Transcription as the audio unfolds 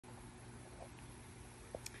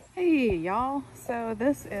Hey y'all, so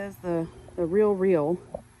this is the real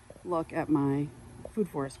look at my food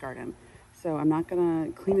forest garden. So I'm not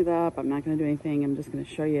gonna clean it up, I'm not gonna do anything, I'm just gonna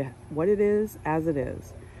show you what it is as it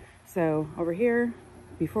is. So over here,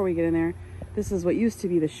 before we get in there, this is what used to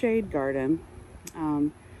be the shade garden.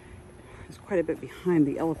 It's quite a bit behind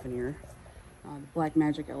the elephant ear, the black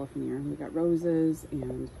magic elephant ear. We've got roses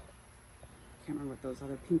and I can't remember what those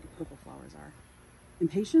other pink and purple flowers are.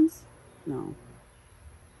 Impatiens? No.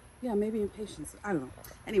 Yeah, maybe impatience. I don't know.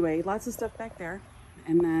 Anyway, lots of stuff back there.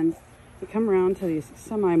 And then we come around to the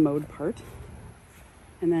semi-mowed part.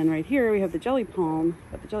 And then right here we have the jelly palm,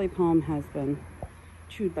 but the jelly palm has been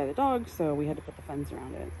chewed by the dog, so we had to put the fence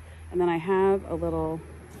around it. And then I have a little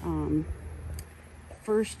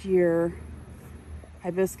first year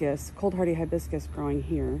hibiscus, cold hardy hibiscus growing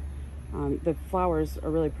here. The flowers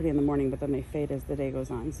are really pretty in the morning, but then they fade as the day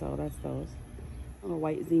goes on. So that's those. A little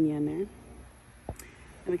white zinnia in there.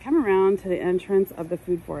 And we come around to the entrance of the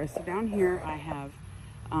food forest. So down here I have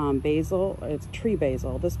basil. It's tree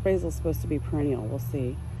basil. This basil is supposed to be perennial. We'll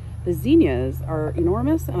see. The zinnias are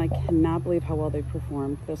enormous, and I cannot believe how well they've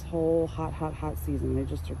performed this whole hot season. They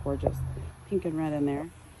just are gorgeous. Pink and red in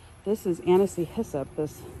there. This is Anise hyssop,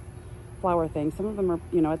 this flower thing. Some of them are,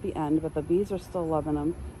 you know, at the end, but the bees are still loving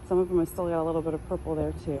them. Some of them have still got a little bit of purple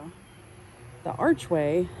there too. The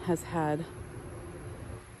archway has had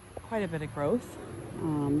quite a bit of growth.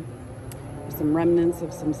 There's some remnants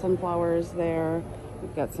of some sunflowers there.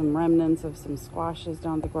 We've got some remnants of some squashes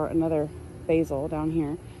down the ground, another basil down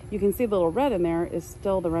here. You can see the little red in there is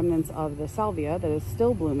still the remnants of the salvia that is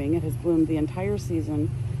still blooming. It has bloomed the entire season.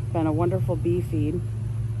 Been a wonderful bee feed.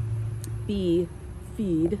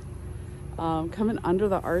 Coming under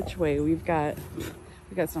the archway, we've got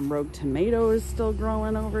some rogue tomatoes still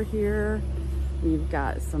growing over here. We've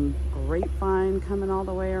got some grapevine coming all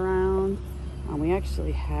the way around. We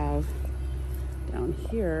actually have down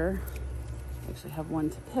here, I actually have one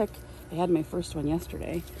to pick. I had my first one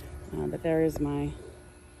yesterday, but there is my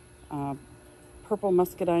purple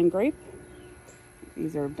muscadine grape.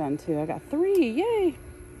 These are done too. I got 3, yay!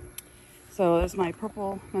 So there's my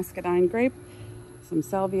purple muscadine grape, some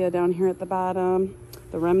salvia down here at the bottom,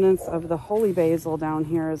 the remnants of the holy basil down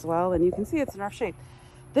here as well, and you can see it's in rough shape.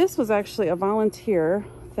 This was actually a volunteer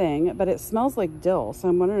thing, but it smells like dill, so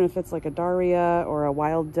I'm wondering if it's like a daria or a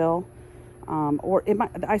wild dill, or it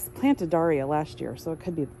might. I planted daria last year, so it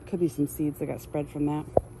could be some seeds that got spread from that.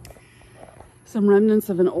 Some remnants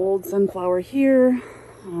of an old sunflower here.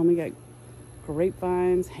 We got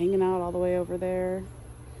grapevines hanging out all the way over there.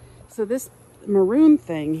 So this maroon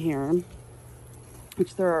thing here,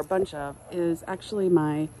 which there are a bunch of, is actually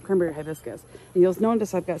my cranberry hibiscus, and you'll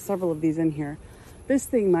notice I've got several of these in here. This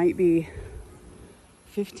thing might be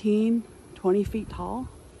 15, 20 feet tall,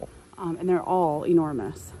 and they're all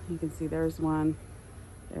enormous. You can see there's one.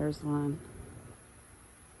 So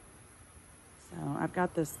I've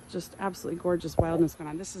got this just absolutely gorgeous wildness going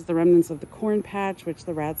on. This is the remnants of the corn patch, which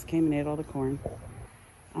the rats came and ate all the corn.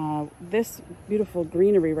 This beautiful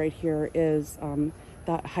greenery right here is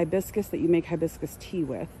the hibiscus that you make hibiscus tea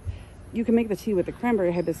with. You can make the tea with the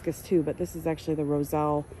cranberry hibiscus too, but this is actually the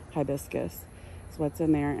roselle hibiscus. That's what's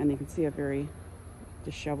in there, and you can see a very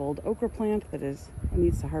disheveled okra plant that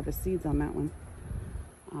needs to harvest seeds on that one.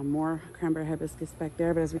 More cranberry hibiscus back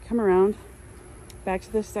there, but as we come around back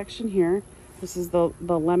to this section here, this is the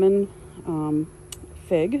lemon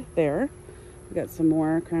fig there. We got some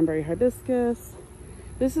more cranberry hibiscus.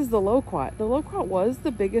 This is the loquat. The loquat was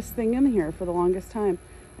the biggest thing in here for the longest time,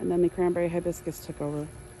 and then the cranberry hibiscus took over.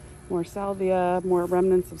 More salvia, more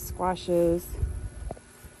remnants of squashes,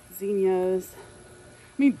 zinnias.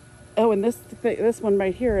 Oh, and this one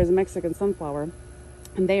right here is a Mexican sunflower,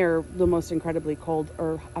 and they are the most incredibly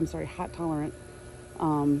hot tolerant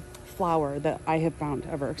flower that I have found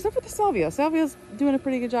ever, except for the salvia. Salvia's doing a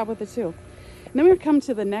pretty good job with it too. And then we come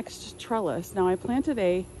to the next trellis. Now I planted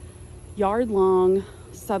a yard-long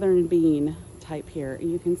southern bean type here,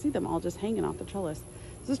 and you can see them all just hanging off the trellis.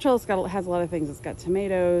 This trellis has a lot of things. It's got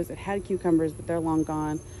tomatoes, it had cucumbers, but they're long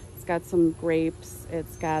gone. It's got some grapes,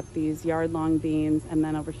 it's got these yard-long beans, and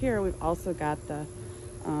then over here we've also got the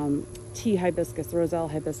tea hibiscus, the roselle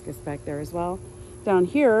hibiscus back there as well. Down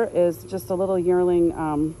here is just a little yearling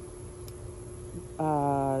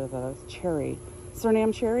the cherry,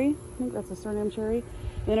 Suriname cherry. I think that's a Suriname cherry.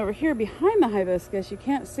 And then over here behind the hibiscus, you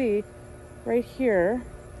can't see, right here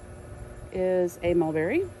is a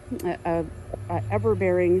mulberry, a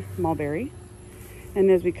ever-bearing mulberry.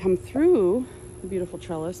 And as we come through the beautiful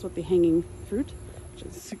trellis with the hanging fruit, which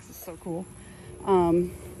is so cool,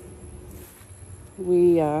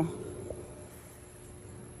 we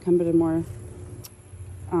come to more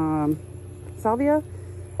salvia,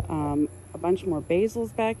 a bunch more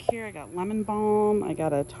basils back here. I got lemon balm, I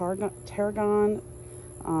got a tarragon,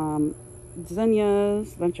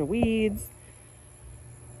 zinnias, a bunch of weeds.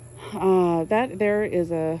 That there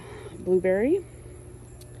is a blueberry. On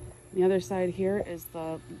the other side here is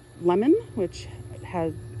the lemon, which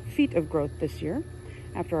has feet of growth this year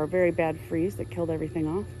after our very bad freeze that killed everything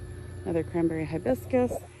off. Another cranberry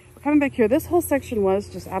hibiscus. We're coming back here. This whole section was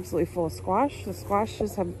just absolutely full of squash. The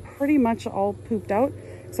squashes have pretty much all pooped out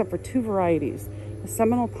except for two varieties, the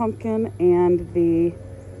Seminole pumpkin and the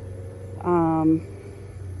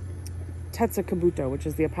Tetsukabuto, which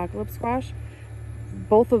is the apocalypse squash.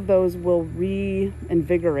 Both of those will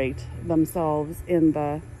reinvigorate themselves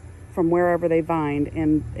from wherever they vined,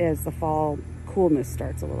 and as the fall coolness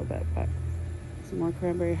starts a little bit. But some more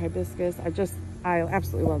cranberry hibiscus. I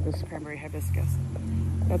absolutely love this cranberry hibiscus.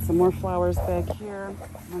 Got some more flowers back here,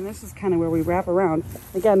 and this is kind of where we wrap around.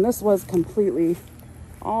 Again, this was completely,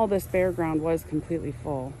 all this bare ground was completely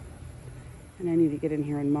full, and I need to get in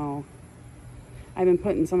here and mow. I've been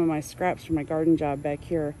putting some of my scraps from my garden job back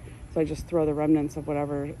here, so I just throw the remnants of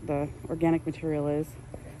whatever the organic material is.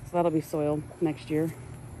 So that'll be soiled next year.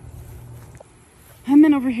 And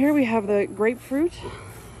then over here we have the grapefruit,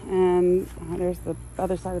 and there's the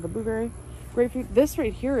other side of the blueberry. Grapefruit. This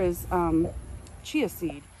right here is chia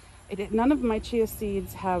seed. None of my chia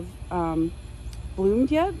seeds have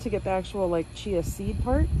bloomed yet to get the actual like chia seed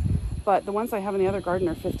part, but the ones I have in the other garden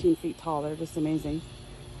are 15 feet tall. They're just amazing.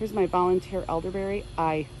 Here's my volunteer elderberry,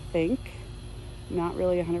 I think. Not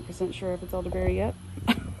really 100% sure if it's elderberry yet.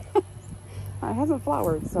 It hasn't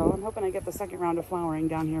flowered, so I'm hoping I get the second round of flowering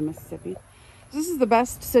down here in Mississippi. This is the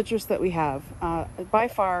best citrus that we have by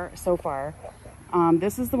far so far.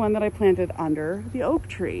 This is the one that I planted under the oak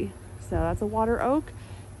tree. So that's a water oak.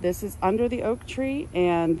 This is under the oak tree,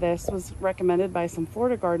 and this was recommended by some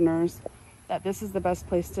Florida gardeners that this is the best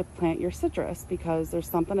place to plant your citrus because there's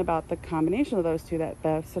something about the combination of those two that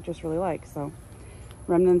the citrus really likes. So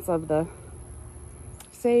remnants of the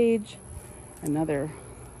sage, another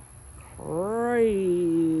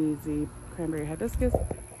crazy cranberry hibiscus.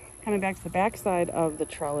 Coming back to the back side of the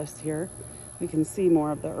trellis here, we can see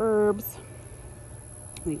more of the herbs.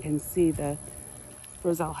 We can see the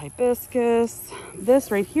roselle hibiscus.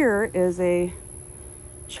 This right here is a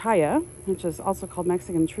chaya, which is also called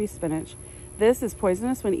Mexican tree spinach. This is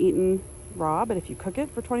poisonous when eaten raw, but if you cook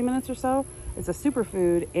it for 20 minutes or so, it's a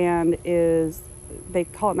superfood and they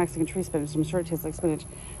call it Mexican tree spinach. I'm sure it tastes like spinach.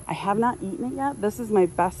 I have not eaten it yet. This is my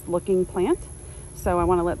best looking plant. So I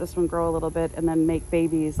want to let this one grow a little bit and then make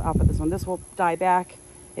babies off of this one. This will die back.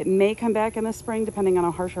 It may come back in the spring depending on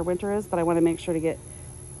how harsh our winter is, but I want to make sure to get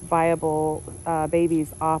viable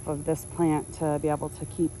babies off of this plant to be able to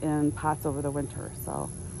keep in pots over the winter. So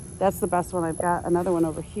that's the best one. I've got another one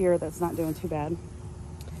over here that's not doing too bad.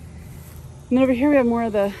 And over here we have more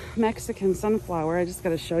of the Mexican sunflower. I just got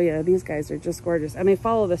to show you. These guys are just gorgeous and they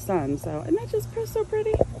follow the sun. So isn't that just so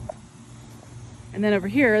pretty? And then over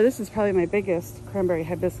here, this is probably my biggest cranberry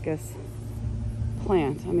hibiscus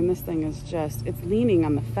plant. I mean, this thing is just, it's leaning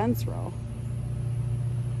on the fence row.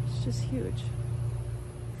 It's just huge.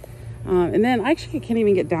 And then I actually can't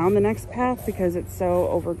even get down the next path because it's so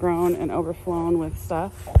overgrown and overflown with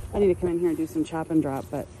stuff. I need to come in here and do some chop and drop,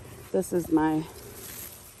 but this is my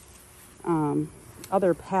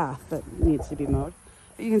other path that needs to be mowed.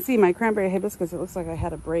 But you can see my cranberry hibiscus, it looks like I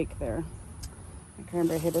had a break there. My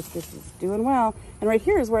cranberry hibiscus is doing well. And right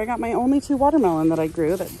here is where I got my only 2 watermelon that I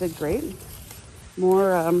grew that did great.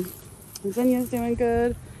 More zinnia's doing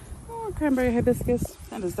good. Oh, cranberry hibiscus.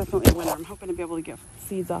 That is definitely a winner. I'm hoping to be able to get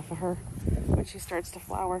seeds off of her when she starts to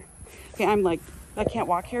flower. Okay, I'm like, I can't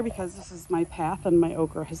walk here because this is my path and my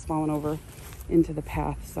okra has fallen over into the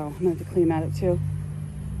path. So I'm going to have to clean that up too.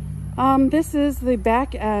 This is the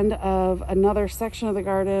back end of another section of the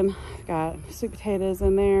garden. I've got sweet potatoes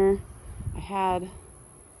in there. I had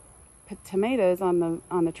tomatoes on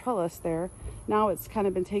the trellis there. Now it's kind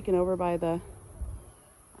of been taken over by the,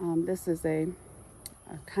 this is a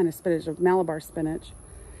kind of spinach, of Malabar spinach.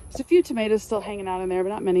 There's a few tomatoes still hanging out in there, but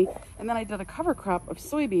not many. And then I did a cover crop of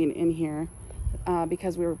soybean in here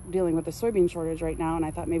because we were dealing with the soybean shortage right now, and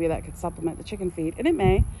I thought maybe that could supplement the chicken feed, and it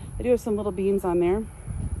may. I do have some little beans on there.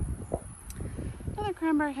 Another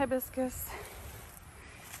cranberry hibiscus.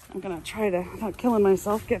 I'm gonna try to, without killing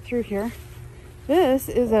myself, get through here. This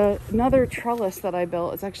is another trellis that I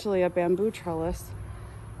built. It's actually a bamboo trellis.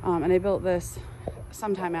 And I built this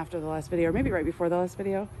sometime after the last video, or maybe right before the last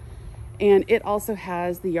video. And it also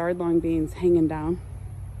has the yard-long beans hanging down.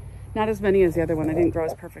 Not as many as the other one. I didn't grow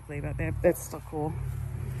as perfectly, but that's still cool.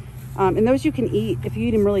 And those you can eat. If you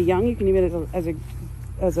eat them really young, you can eat it as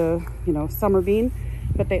as a, you know, summer bean,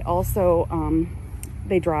 but they also,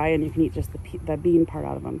 they dry and you can eat just the bean part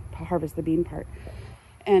out of them, harvest the bean part.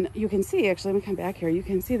 And you can see, actually, let me come back here. You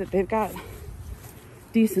can see that they've got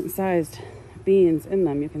decent sized beans in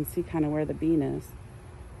them. You can see kind of where the bean is.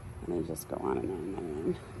 And they just go on and on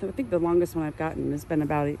and on. I think the longest one I've gotten has been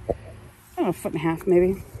about, I don't know, a foot and a half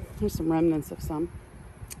maybe. There's some remnants of some.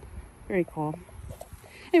 Very cool.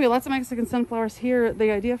 Anyway, lots of Mexican sunflowers here.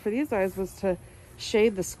 The idea for these guys was to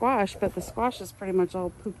shade the squash, but the squash is pretty much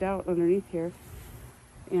all pooped out underneath here.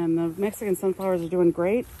 And the Mexican sunflowers are doing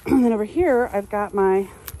great. And then over here, I've got my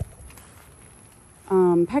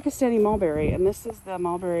Pakistani mulberry. And this is the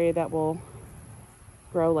mulberry that will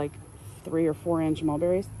grow like 3 or 4 inch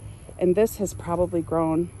mulberries. And this has probably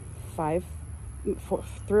grown 3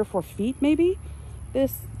 or 4 feet maybe. I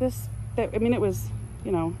mean, it was,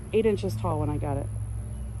 you know, 8 inches tall when I got it.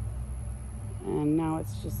 And now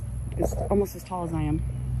it's almost as tall as I am.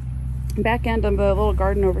 Back end of the little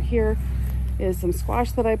garden over here is some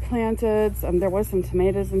squash that I planted. There was some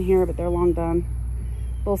tomatoes in here, but they're long done.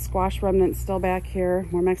 Little squash remnants still back here.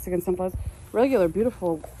 More Mexican sunflowers. Regular,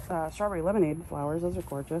 beautiful strawberry lemonade flowers. Those are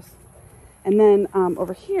gorgeous. And then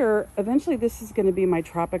over here, eventually this is going to be my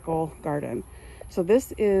tropical garden. So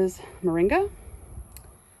this is moringa.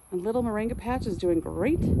 A little moringa patch is doing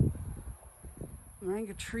great.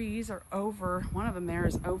 Moringa trees are over, one of them there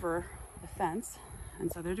is over the fence.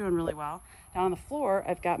 And so they're doing really well. Down on the floor,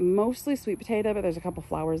 I've got mostly sweet potato, but there's a couple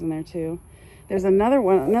flowers in there too. There's another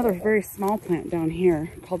very small plant down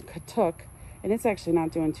here called katuk, and it's actually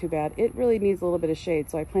not doing too bad. It really needs a little bit of shade,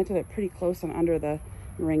 so I planted it pretty close and under the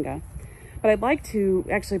moringa. But I'd like to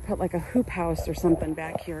actually put like a hoop house or something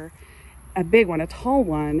back here, a big one, a tall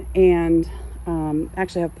one, and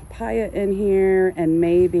actually have papaya in here and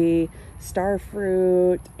maybe star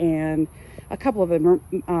fruit and a couple of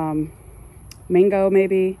them, mango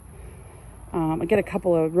maybe. I get a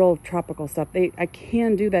couple of real tropical stuff. I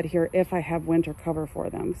can do that here if I have winter cover for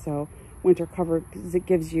them. So winter cover, it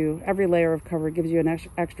gives you, every layer of cover gives you an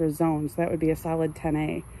extra zone. So that would be a solid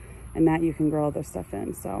 10A, and that you can grow other stuff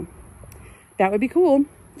in. So that would be cool.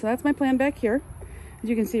 So that's my plan back here. As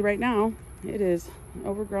you can see right now, it is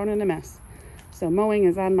overgrown and a mess. So mowing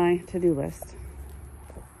is on my to-do list.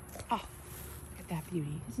 Oh, look at that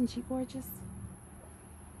beauty. Isn't she gorgeous?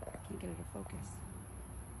 Can't get her to focus.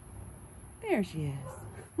 There she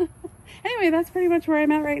is. Anyway, that's pretty much where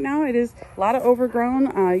I'm at right now. It is a lot of overgrown.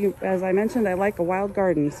 As I mentioned, I like a wild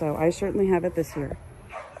garden, so I certainly have it this year.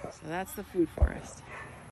 So that's the food forest.